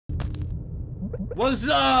What's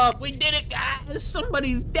up? We did it, guys!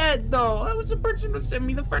 Somebody's dead, though! That was the person who sent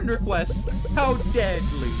me the friend request. How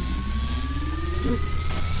deadly.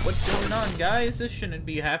 What's going on, guys? This shouldn't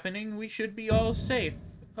be happening. We should be all safe.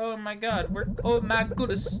 Oh my god, oh my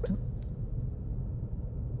goodness.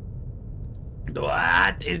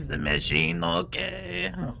 What? Is the machine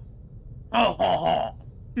okay? Oh.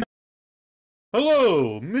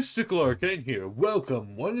 Hello, Mystical Arcane here.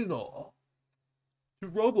 Welcome, one and all, to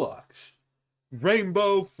Roblox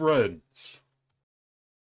Rainbow Friends.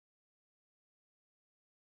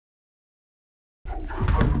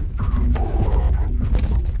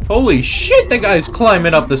 Holy shit, that guy's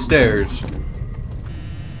climbing up the stairs.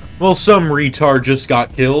 Well, some retard just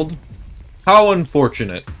got killed. How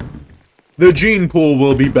unfortunate. The gene pool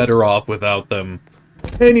will be better off without them.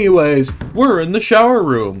 Anyways, we're in the shower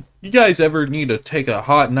room. You guys ever need to take a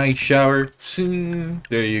hot, nice shower?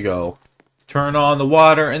 There you go. Turn on the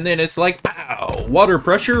water, and then it's like, pow! Water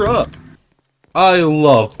pressure up. I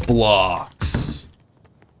love blocks.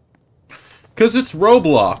 Because it's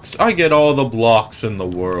Roblox. I get all the blocks in the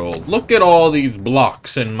world. Look at all these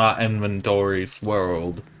blocks in my inventory's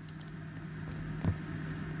world.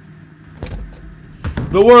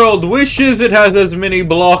 The world wishes it has as many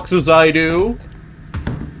blocks as I do.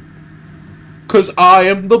 Because I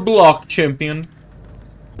am the block champion.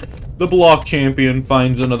 The block champion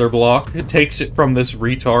finds another block. It takes it from this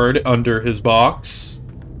retard under his box.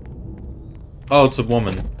 Oh, it's a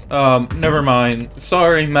woman. Never mind.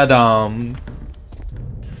 Sorry, madame.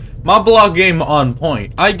 My block game on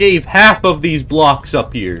point. I gave half of these blocks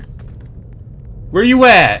up here. Where you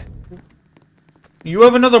at? You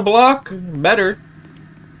have another block? Better.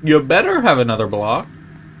 You better have another block.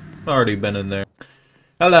 Already been in there.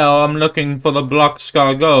 Hello, I'm looking for the block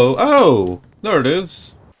go. Oh, there it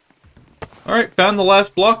is. Alright, found the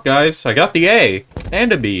last block, guys. I got the A.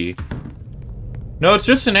 And a B. No, it's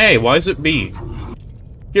just an A. Why is it B?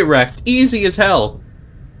 Get wrecked. Easy as hell.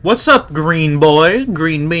 What's up, green boy?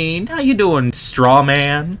 Green bean? How you doing, straw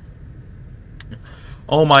man?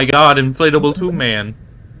 Oh my god, inflatable 2-man.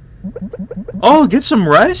 Oh, get some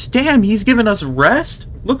rest? Damn, he's giving us rest?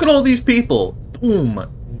 Look at all these people.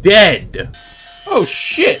 Boom. Dead. Oh,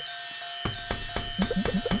 shit.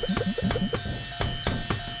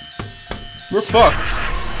 We're fucked.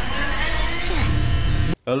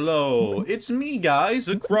 Hello. It's me, guys,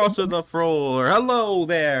 across the floor. Hello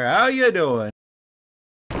there. How you doing?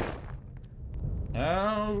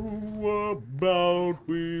 How about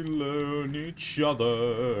we learn each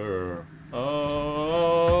other?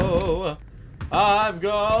 Oh, I've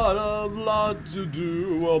got a lot to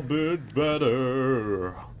do a bit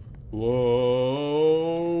better.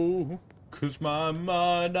 Whoa, 'cause my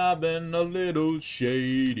mind, I've been a little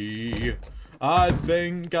shady. I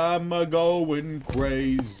think I'm going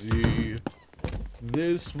crazy.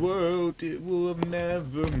 This world, it will have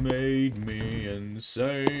never made me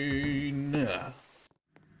insane.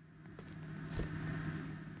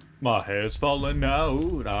 My hair's falling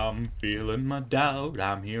out, I'm feeling my doubt.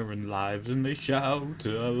 I'm hearing lives and they shout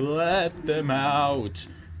to let them out.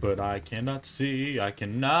 But I cannot see, I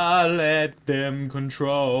cannot let them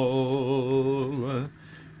control.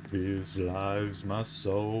 This lives my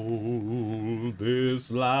soul,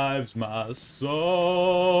 this lives my soul.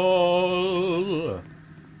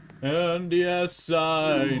 And yes,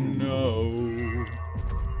 I know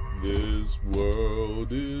this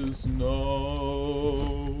world is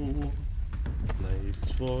no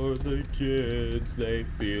place for the kids. They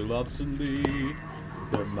feel obsolete.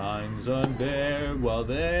 Their minds are there while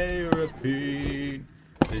they repeat.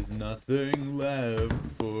 There's nothing left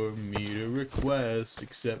for me to request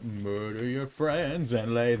except murder your friends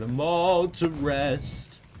and lay them all to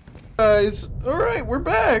rest. Guys, alright, we're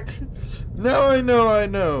back. Now I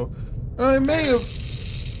know. I may have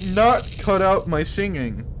not cut out my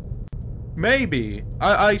singing. Maybe.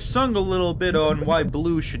 I sung a little bit on why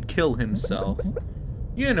Blue should kill himself.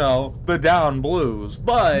 You know, the down blues,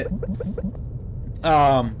 but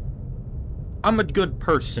I'm a good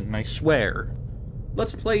person, I swear.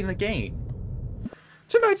 Let's play the game.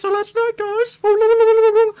 Tonight's the last night, guys.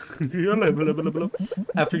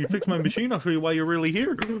 After you fix my machine, I'll show you why you're really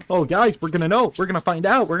here. Oh, guys, we're gonna know. We're gonna find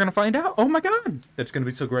out. We're gonna find out. Oh my god. That's gonna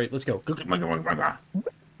be so great. Let's go.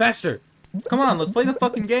 Faster. Come on, let's play the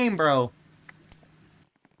fucking game, bro.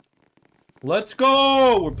 Let's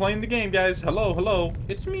go! We're playing the game, guys. Hello.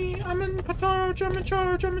 It's me. I'm in charge. I'm in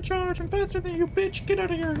charge. I'm faster than you, bitch. Get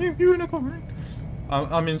out of here, you unicorn.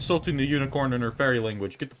 I'm insulting the unicorn in her fairy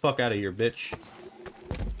language. Get the fuck out of here, bitch.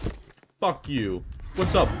 Fuck you.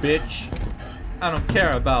 What's up, bitch? I don't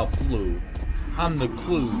care about Blue. I'm the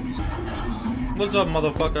clues. What's up,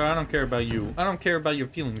 motherfucker? I don't care about you. I don't care about your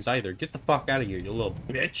feelings either. Get the fuck out of here, you little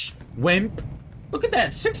bitch. Wimp. Look at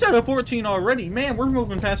that. 6 out of 14 already. Man, we're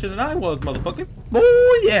moving faster than I was, motherfucker.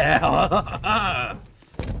 Oh, yeah.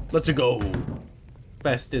 Let's go.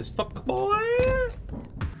 Fast as fuck, boy.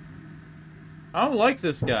 I don't like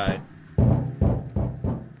this guy.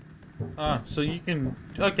 So you can...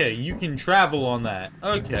 Okay, you can travel on that.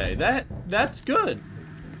 Okay, that's good.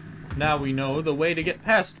 Now we know the way to get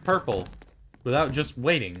past purple without just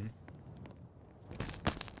waiting.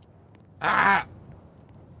 Ah!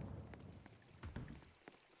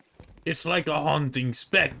 It's like a haunting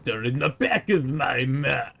specter in the back of my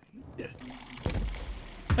mind.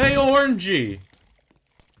 Hey, Orangey!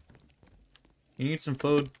 You need some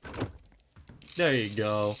food? There you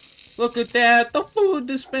go. Look at that! The food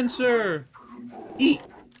dispenser! Eat!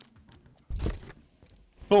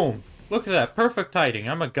 Boom. Look at that. Perfect hiding.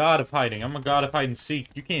 I'm a god of hiding. I'm a god of hide and seek.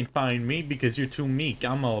 You can't find me because you're too meek.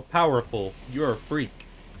 I'm a powerful. You're a freak.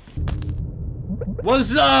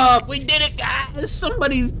 What's up? We did it, guys!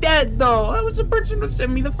 Somebody's dead, though! I was the person who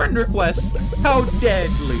sent me the friend request. How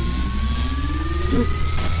deadly.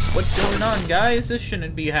 What's going on, guys? This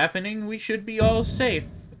shouldn't be happening. We should be all safe.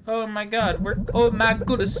 Oh my god, oh my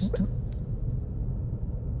goodness.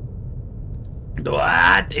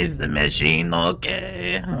 What is the machine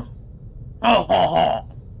okay? Oh.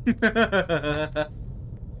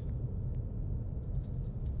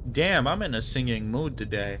 Damn, I'm in a singing mood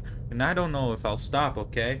today, and I don't know if I'll stop,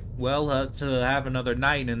 okay? Well, let's have another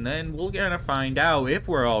night, and then we're gonna find out if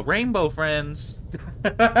we're all rainbow friends.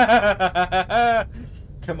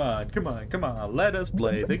 Come on, come on, come on, let us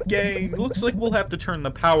play the game. Looks like we'll have to turn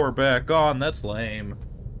the power back on, that's lame.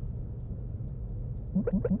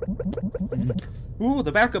 Ooh,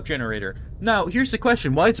 the backup generator. Now, here's the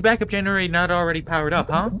question, why is the backup generator not already powered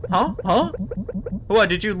up, huh? Huh? What,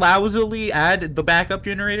 did you lousily add the backup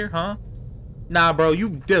generator, huh? Nah, bro,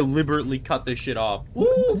 you deliberately cut this shit off.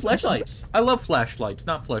 Ooh, flashlights. I love flashlights,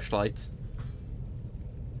 not flashlights.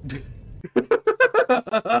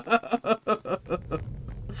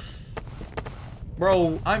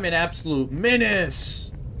 Bro, I'm an absolute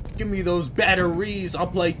menace. Give me those batteries. I'll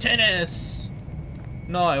play tennis.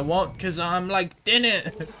 No, I won't, because I'm like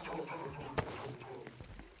Dennis.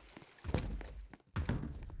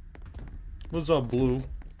 What's up, Blue?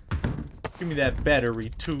 Give me that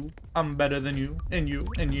battery, too. I'm better than you, and you,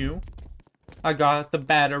 and you. I got the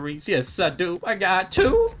batteries. Yes, I do. I got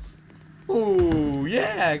 2. Ooh,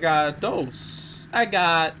 yeah, I got those. I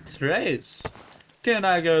got 3. Can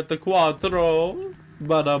I get the quattro?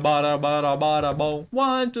 Bada bada bada bada boom.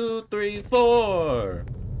 1, 2, 3, 4.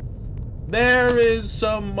 There is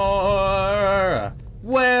some more.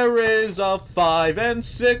 Where is a 5 and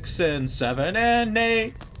 6 and 7 and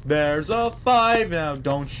 8? There's a 5. Now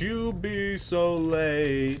don't you be so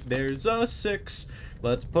late. There's a 6.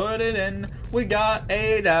 Let's put it in. We got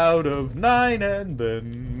 8 out of 9, and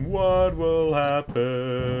then what will happen?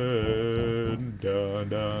 Dun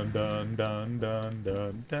dun dun dun dun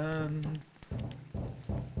dun dun.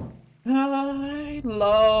 I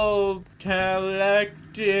love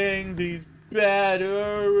collecting these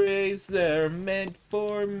batteries. They're meant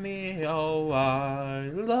for me. Oh, I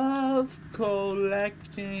love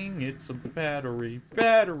collecting. It's a battery.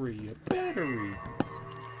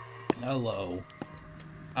 Hello.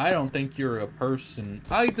 I don't think you're a person.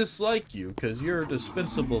 I dislike you because you're a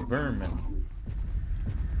dispensable vermin.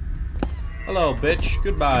 Hello, bitch.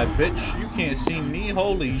 Goodbye, bitch. You can't see me.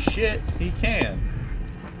 Holy shit. He can.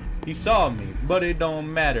 He saw me, but it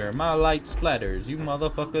don't matter. My light splatters. You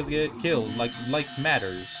motherfuckers get killed like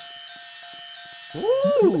matters.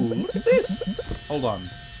 Ooh, look at this. Hold on.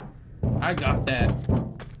 I got that.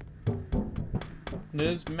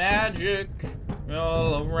 There's magic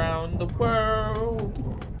all around the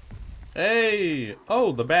world. Hey!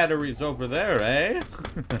 Oh, the battery's over there, eh?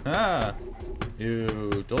 You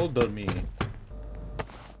told me.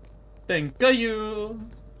 Thank you.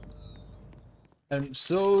 And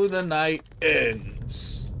so the night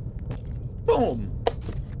ends. Boom.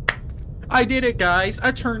 I did it, guys.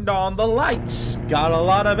 I turned on the lights. Got a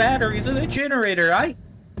lot of batteries in the generator, right?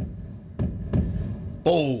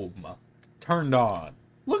 Boom. Turned on.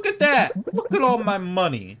 Look at that. Look at all my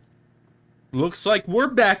money. Looks like we're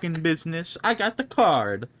back in business. I got the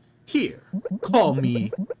card. Here, call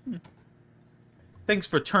me. Thanks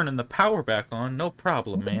for turning the power back on. No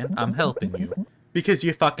problem, man. I'm helping you. Because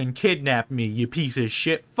you fucking kidnapped me, you piece of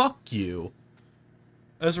shit. Fuck you.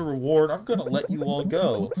 As a reward, I'm gonna let you all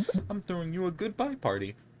go. I'm throwing you a goodbye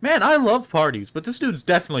party. Man, I love parties, but this dude's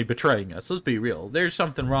definitely betraying us. Let's be real. There's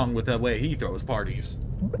something wrong with the way he throws parties.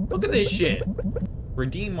 Look at this shit.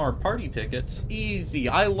 Redeem our party tickets? Easy.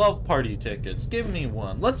 I love party tickets. Give me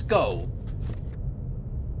one. Let's go.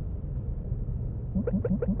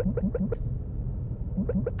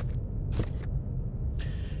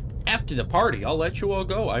 After the party, I'll let you all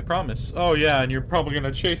go, I promise. Oh yeah, and you're probably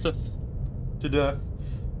gonna chase us to death.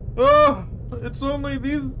 Oh, it's only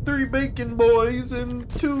these 3 bacon boys and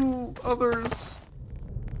 2 others.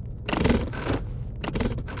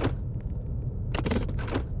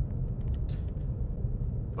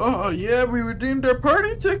 Oh yeah, we redeemed our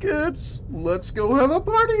party tickets. Let's go have a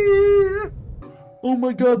party. Oh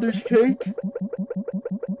my god, there's cake.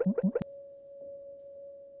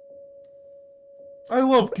 I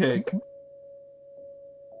love cake.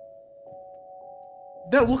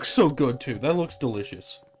 That looks so good too. That looks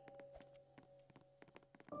delicious.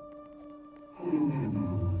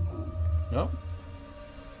 No?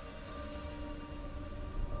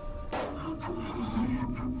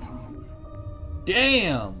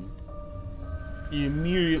 Damn! He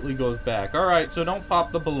immediately goes back. Alright, so don't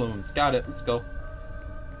pop the balloons. Got it. Let's go.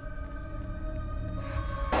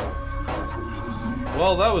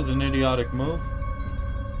 Well, that was an idiotic move.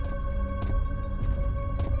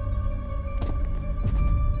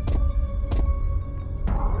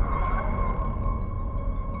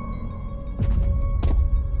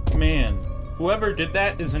 Man, whoever did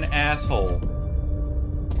that is an asshole.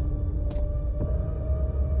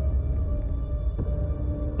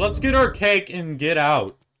 Let's get our cake and get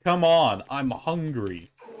out. Come on, I'm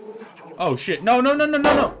hungry. Oh shit, no, no, no, no,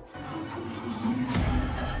 no, no!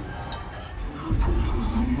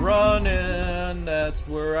 Running, that's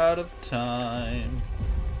we're out of time.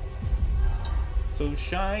 So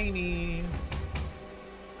shiny.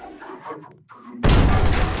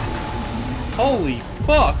 Holy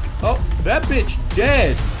fuck! Oh, that bitch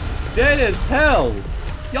dead! Dead as hell!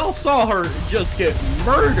 Y'all saw her just get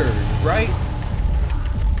murdered, right?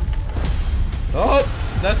 Oh,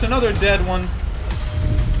 that's another dead one.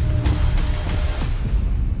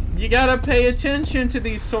 You gotta pay attention to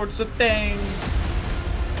these sorts of things.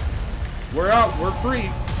 We're out, we're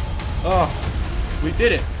free. Oh, we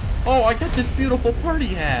did it. Oh, I got this beautiful party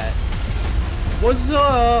hat. What's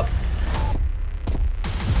up?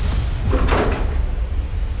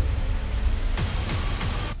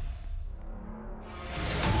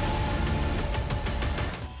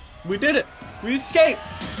 We did it! We escaped!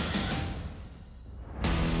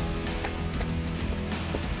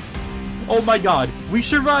 Oh my god, we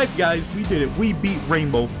survived, guys! We did it! We beat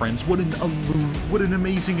Rainbow Friends! What an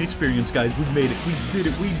amazing experience, guys! We made it! We did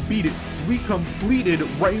it! We beat it! We completed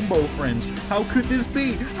Rainbow Friends! How could this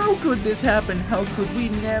be? How could this happen? How could we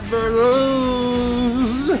never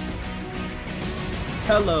lose?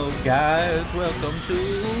 Hello, guys! Welcome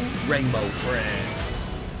to Rainbow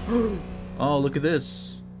Friends! Oh, look at this!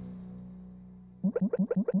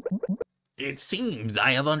 It seems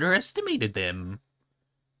I have underestimated them.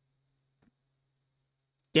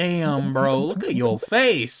 Damn, bro, look at your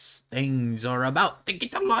face. Things are about to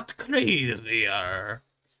get a lot crazier.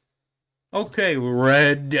 Okay,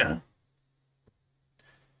 Red.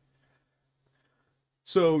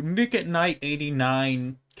 So, Nick at Night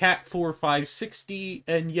 89, Cat 4560,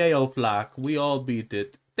 and Yayo Flock, we all beat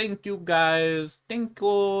it. Thank you, guys. Thank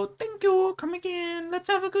you. Thank you. Come again. Let's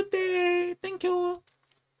have a good day. Thank you.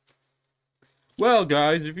 Well,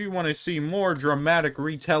 guys, if you want to see more dramatic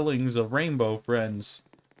retellings of Rainbow Friends,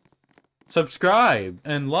 subscribe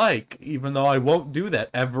and like, even though I won't do that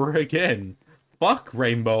ever again. Fuck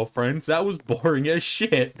Rainbow Friends. That was boring as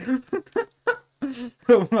shit.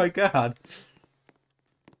 Oh my god.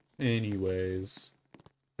 Anyways,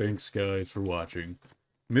 thanks, guys, for watching.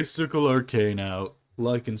 Mystical Arcane out.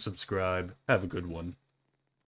 Like and subscribe. Have a good one.